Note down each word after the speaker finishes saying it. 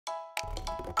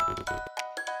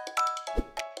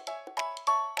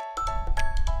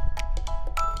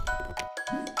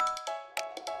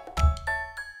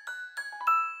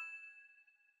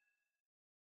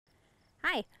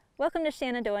Welcome to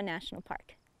Shenandoah National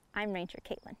Park. I'm Ranger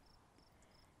Caitlin.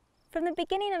 From the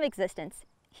beginning of existence,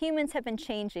 humans have been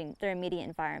changing their immediate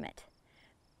environment,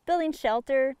 building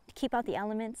shelter to keep out the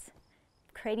elements,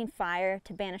 creating fire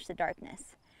to banish the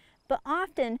darkness. But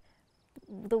often,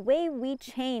 the way we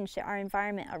change our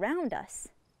environment around us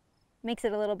makes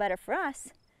it a little better for us,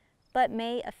 but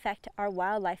may affect our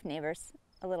wildlife neighbors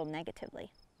a little negatively.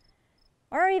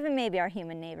 Or even maybe our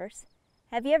human neighbors.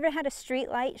 Have you ever had a street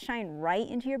light shine right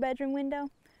into your bedroom window?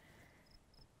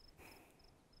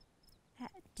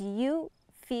 Do you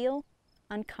feel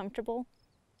uncomfortable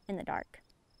in the dark?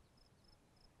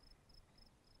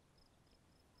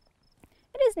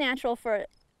 It is natural for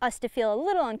us to feel a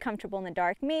little uncomfortable in the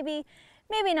dark. Maybe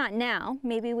not now,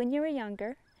 maybe when you were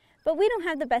younger. But we don't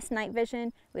have the best night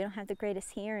vision. We don't have the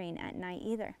greatest hearing at night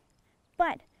either.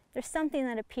 But there's something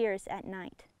that appears at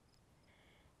night.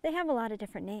 They have a lot of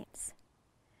different names.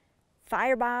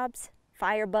 Firebobs,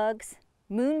 firebugs,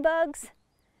 moonbugs,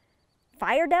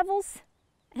 fire devils,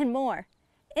 and more.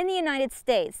 In the United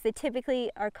States, they typically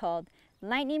are called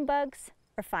lightning bugs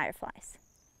or fireflies.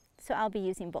 So I'll be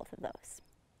using both of those.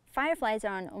 Fireflies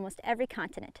are on almost every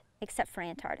continent except for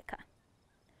Antarctica.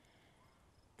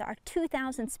 There are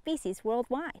 2,000 species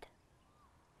worldwide.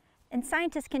 And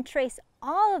scientists can trace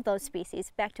all of those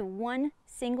species back to one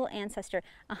single ancestor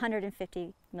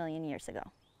 150 million years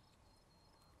ago.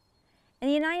 In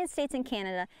the United States and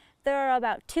Canada, there are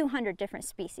about 200 different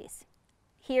species.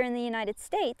 Here in the United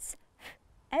States,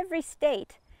 every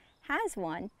state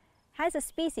has a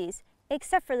species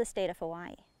except for the state of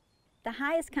Hawaii. The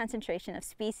highest concentration of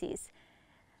species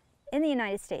in the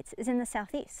United States is in the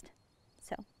southeast.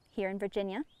 So here in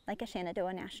Virginia, like at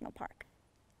Shenandoah National Park.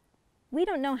 We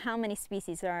don't know how many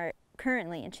species are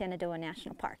currently in Shenandoah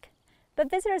National Park,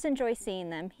 but visitors enjoy seeing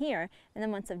them here in the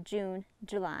months of June,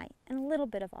 July, and a little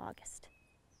bit of August.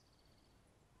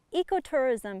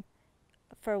 Ecotourism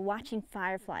for watching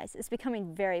fireflies is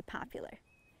becoming very popular.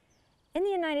 In the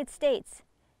United States,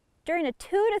 during a 2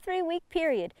 to 3 week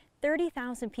period,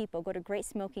 30,000 people go to Great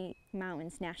Smoky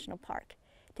Mountains National Park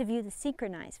to view the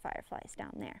synchronized fireflies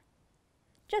down there,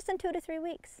 just in 2 to 3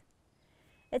 weeks.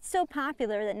 It's so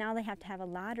popular that now they have to have a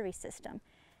lottery system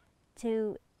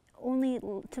to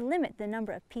limit the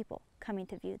number of people coming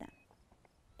to view them.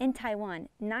 In Taiwan,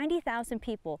 90,000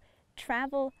 people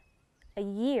travel a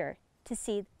year to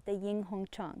see the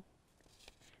Yinhongcheng.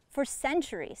 For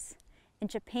centuries in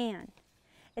Japan,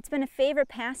 it's been a favorite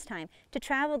pastime to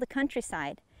travel the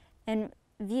countryside and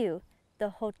view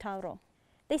the Hotaru.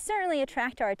 They certainly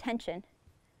attract our attention.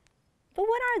 But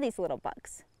what are these little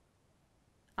bugs?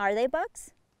 Are they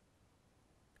bugs?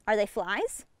 Are they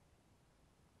flies?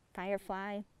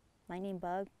 Firefly, lightning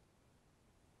bug.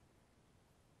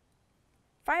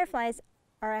 Fireflies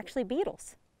are actually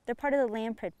beetles. They're part of the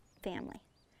lamprey family,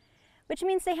 which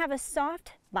means they have a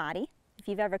soft body. If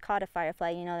you've ever caught a firefly,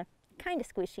 you know they're kind of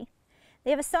squishy. They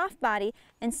have a soft body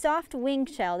and soft wing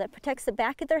shell that protects the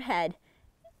back of their head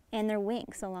and their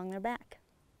wings along their back.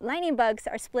 Lightning bugs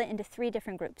are split into 3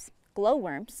 different groups: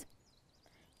 glowworms,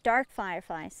 dark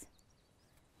fireflies,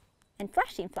 and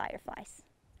flashing fireflies.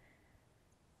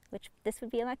 Which this would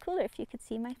be a lot cooler if you could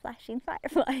see my flashing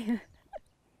firefly.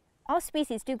 All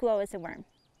species do glow as a worm,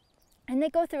 and they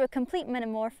go through a complete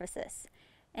metamorphosis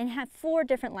and have 4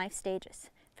 different life stages,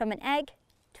 from an egg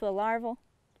to a larval,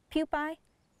 pupae,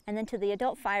 and then to the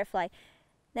adult firefly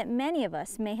that many of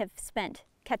us may have spent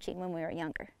catching when we were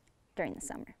younger during the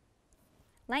summer.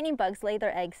 Lightning bugs lay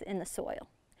their eggs in the soil,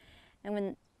 and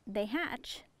when they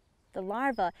hatch, the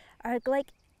larvae are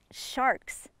like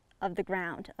sharks of the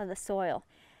ground, of the soil.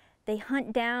 They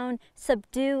hunt down,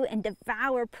 subdue, and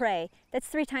devour prey that's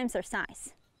 3 times their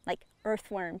size, like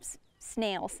earthworms,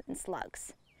 snails, and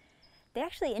slugs. They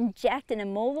actually inject an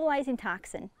immobilizing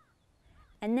toxin,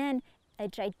 and then a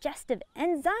digestive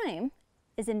enzyme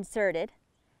is inserted,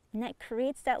 and that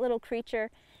creates that little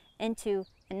creature into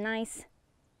a nice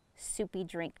soupy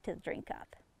drink to drink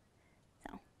up.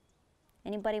 So,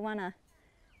 anybody want a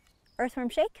earthworm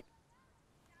shake?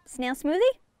 Snail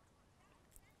smoothie?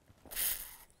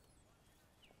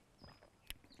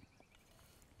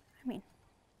 I mean,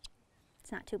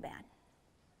 it's not too bad.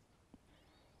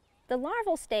 The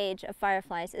larval stage of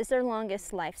fireflies is their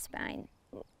longest lifespan,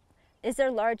 is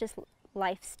their largest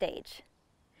life stage.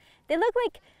 They look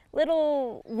like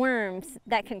little worms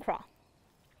that can crawl.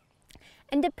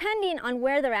 And depending on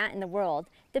where they're at in the world,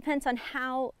 depends on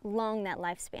how long that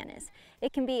lifespan is.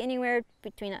 It can be anywhere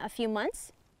between a few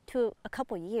months to a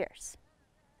couple years.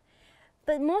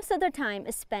 But most of their time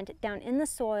is spent down in the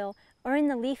soil or in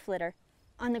the leaf litter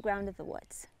on the ground of the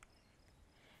woods.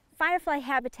 Firefly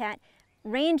habitat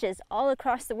ranges all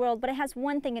across the world, but it has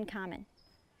one thing in common: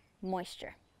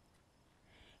 moisture.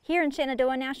 Here in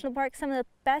Shenandoah National Park, some of the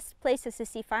best places to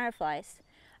see fireflies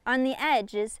are on the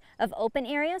edges of open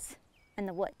areas and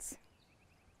the woods.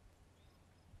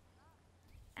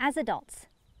 As adults,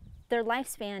 their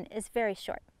lifespan is very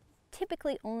short,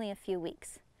 typically only a few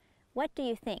weeks. What do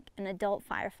you think an adult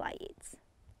firefly eats?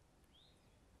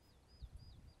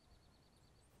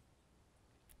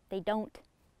 They don't.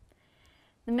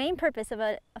 The main purpose of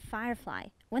a firefly,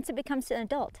 once it becomes an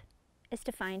adult, is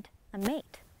to find a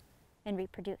mate and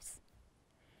reproduce.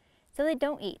 So they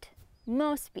don't eat.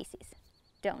 Most species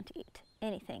don't eat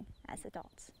anything as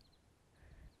adults.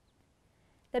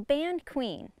 The band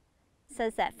Queen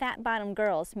says that fat-bottomed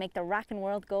girls make the rockin'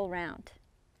 world go round.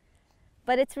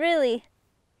 But it's really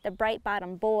the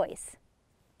bright-bottomed boys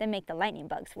that make the lightning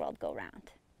bug's world go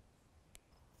round.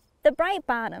 The bright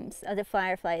bottoms of the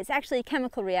firefly is actually a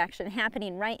chemical reaction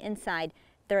happening right inside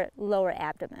their lower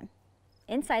abdomen.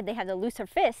 Inside they have the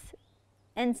luciferase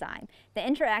enzyme that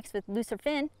interacts with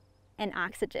luciferin and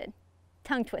oxygen.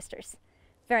 Tongue twisters,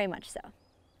 very much so.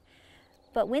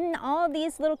 But when all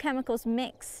these little chemicals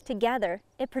mix together,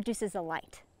 it produces a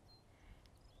light.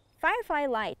 Firefly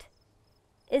light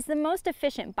is the most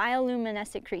efficient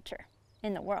bioluminescent creature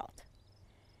in the world.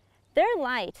 Their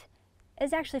light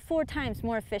is actually 4 times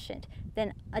more efficient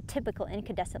than a typical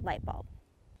incandescent light bulb.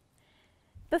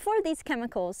 Before these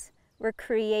chemicals were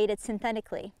created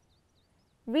synthetically,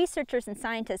 researchers and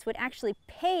scientists would actually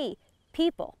pay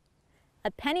people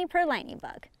a penny per lightning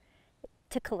bug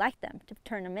to collect them, to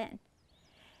turn them in.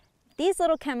 These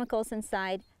little chemicals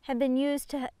inside have been used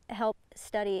to help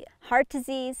study heart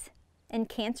disease and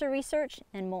cancer research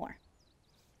and more.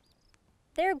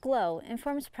 Their glow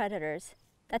informs predators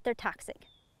that they're toxic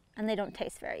and they don't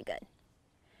taste very good.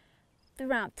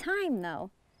 Throughout time, though,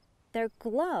 their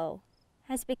glow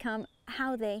has become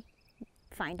how they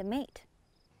find a mate.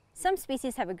 Some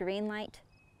species have a green light.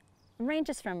 It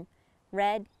ranges from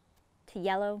red to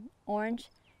yellow, orange.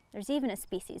 There's even a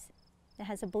species that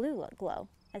has a blue glow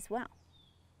as well.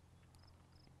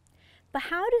 But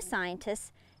how do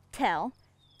scientists tell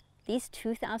these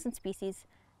 2,000 species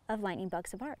of lightning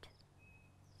bugs apart?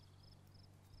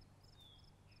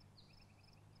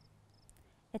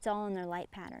 It's all in their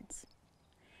light patterns.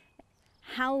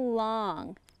 How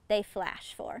long they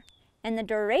flash for and the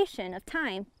duration of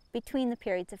time between the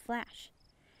periods of flash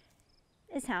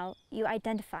is how you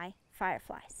identify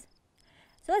fireflies.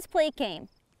 So let's play a game.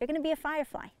 You're going to be a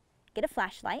firefly. Get a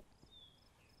flashlight.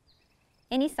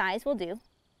 Any size will do.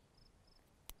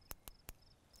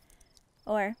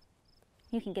 Or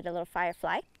you can get a little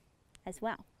firefly as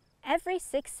well. Every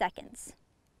 6 seconds,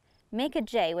 make a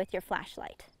J with your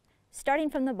flashlight, starting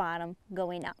from the bottom,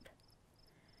 going up.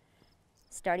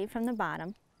 Starting from the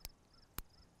bottom,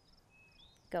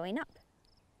 going up.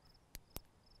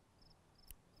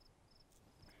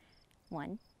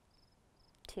 1,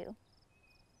 2,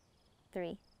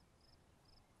 3,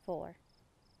 4,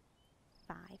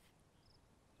 5,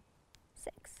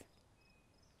 6.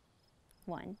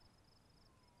 1,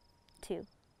 2,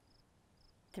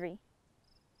 3,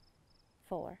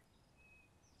 4,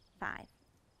 5,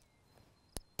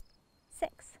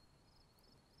 6.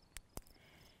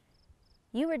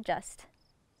 You were just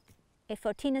a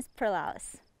Photinus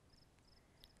pilaris,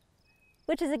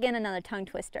 which is again another tongue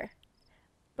twister,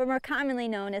 but more commonly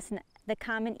known as the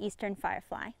common eastern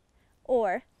firefly,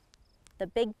 or the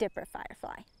Big Dipper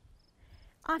firefly,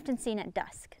 often seen at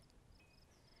dusk.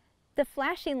 The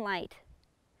flashing light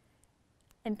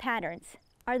and patterns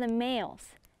are the males.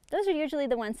 Those are usually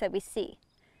the ones that we see,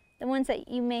 the ones that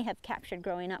you may have captured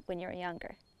growing up when you were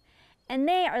younger. And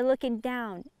they are looking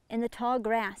down in the tall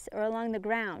grass or along the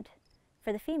ground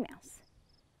for the females.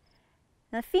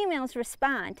 Now, the females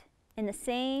respond in the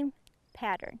same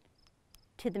pattern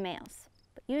to the males,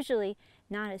 but usually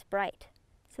not as bright,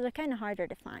 so they're kind of harder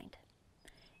to find.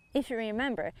 If you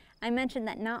remember, I mentioned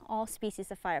that not all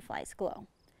species of fireflies glow.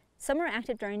 Some are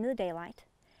active during the daylight,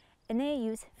 and they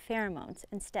use pheromones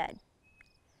instead.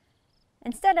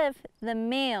 Instead of the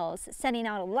males sending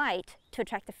out a light to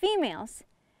attract the females,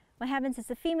 what happens is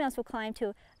the females will climb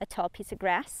to a tall piece of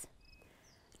grass,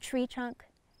 tree trunk,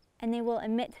 and they will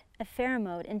emit a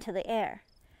pheromone into the air.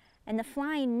 And the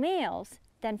flying males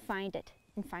then find it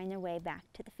and find their way back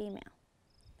to the female.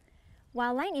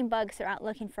 While lightning bugs are out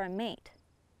looking for a mate,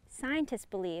 scientists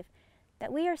believe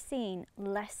that we are seeing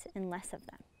less and less of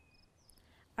them.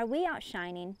 Are we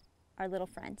outshining our little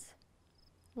friends?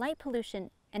 Light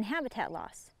pollution and habitat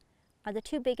loss are the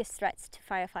 2 biggest threats to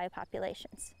firefly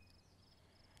populations.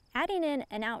 Adding in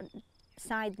an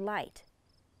outside light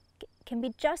can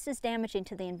be just as damaging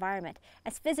to the environment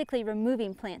as physically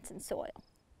removing plants and soil.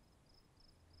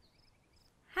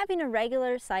 Having a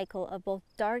regular cycle of both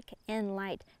dark and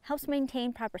light helps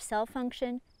maintain proper cell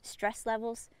function, stress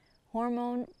levels,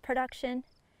 hormone production,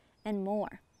 and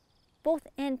more, both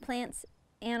in plants,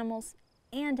 animals,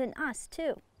 and in us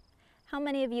too. How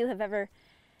many of you have ever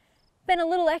been a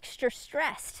little extra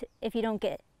stressed if you don't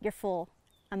get your full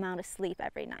amount of sleep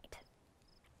every night?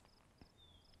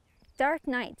 Dark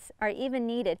nights are even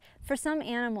needed for some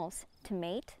animals to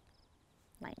mate,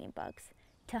 lightning bugs,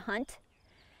 to hunt,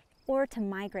 or to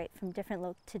migrate from different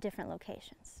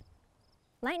locations.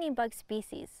 Lightning bug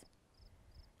species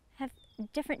have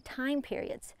different time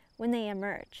periods when they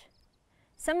emerge.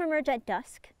 Some emerge at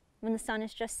dusk, when the sun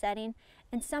is just setting,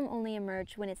 and some only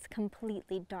emerge when it's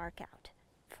completely dark out,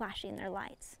 flashing their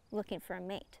lights, looking for a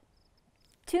mate.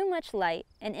 Too much light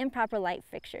and improper light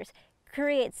fixtures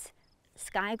creates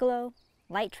sky glow,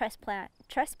 light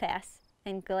trespass,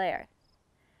 and glare.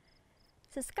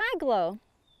 So sky glow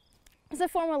is a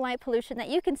form of light pollution that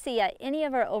you can see at any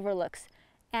of our overlooks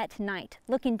at night,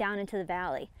 looking down into the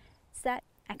valley. It's that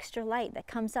extra light that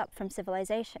comes up from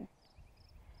civilization.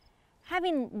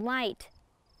 Having light,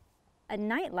 a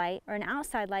night light or an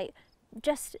outside light,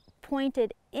 just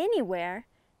pointed anywhere,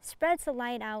 spreads the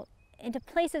light out into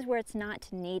places where it's not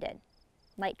needed.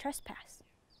 Light trespass.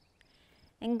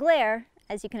 And glare,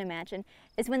 as you can imagine,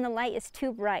 is when the light is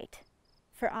too bright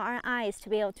for our eyes to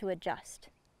be able to adjust.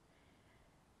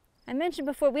 I mentioned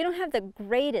before, we don't have the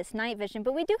greatest night vision,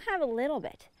 but we do have a little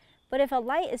bit. But if a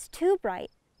light is too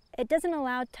bright, it doesn't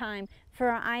allow time for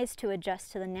our eyes to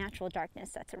adjust to the natural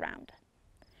darkness that's around.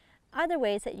 Other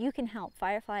ways that you can help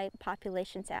firefly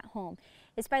populations at home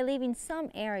is by leaving some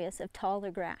areas of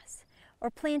taller grass or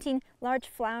planting large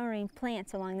flowering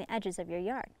plants along the edges of your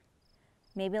yard.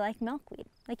 Maybe like milkweed,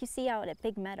 like you see out at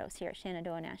Big Meadows here at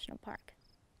Shenandoah National Park.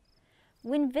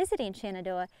 When visiting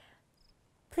Shenandoah,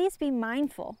 please be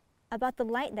mindful about the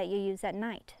light that you use at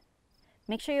night.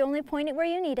 Make sure you only point it where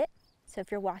you need it. So if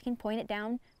you're walking, point it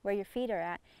down where your feet are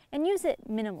at and use it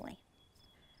minimally.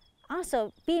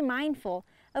 Also, be mindful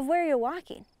of where you're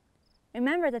walking.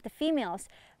 Remember that the females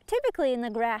are typically in the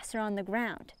grass or on the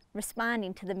ground,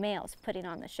 responding to the males putting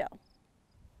on the show.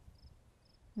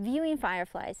 Viewing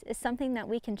fireflies is something that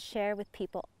we can share with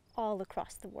people all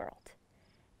across the world,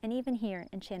 and even here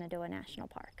in Shenandoah National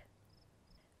Park.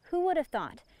 Who would have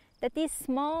thought that these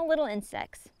small little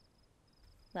insects,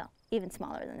 well, even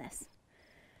smaller than this,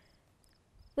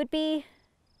 would be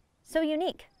so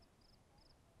unique,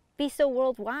 be so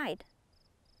worldwide,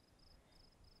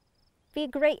 be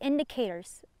great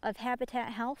indicators of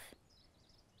habitat health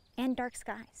and dark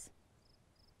skies.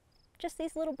 Just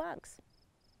these little bugs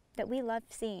that we love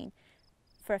seeing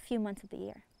for a few months of the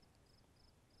year.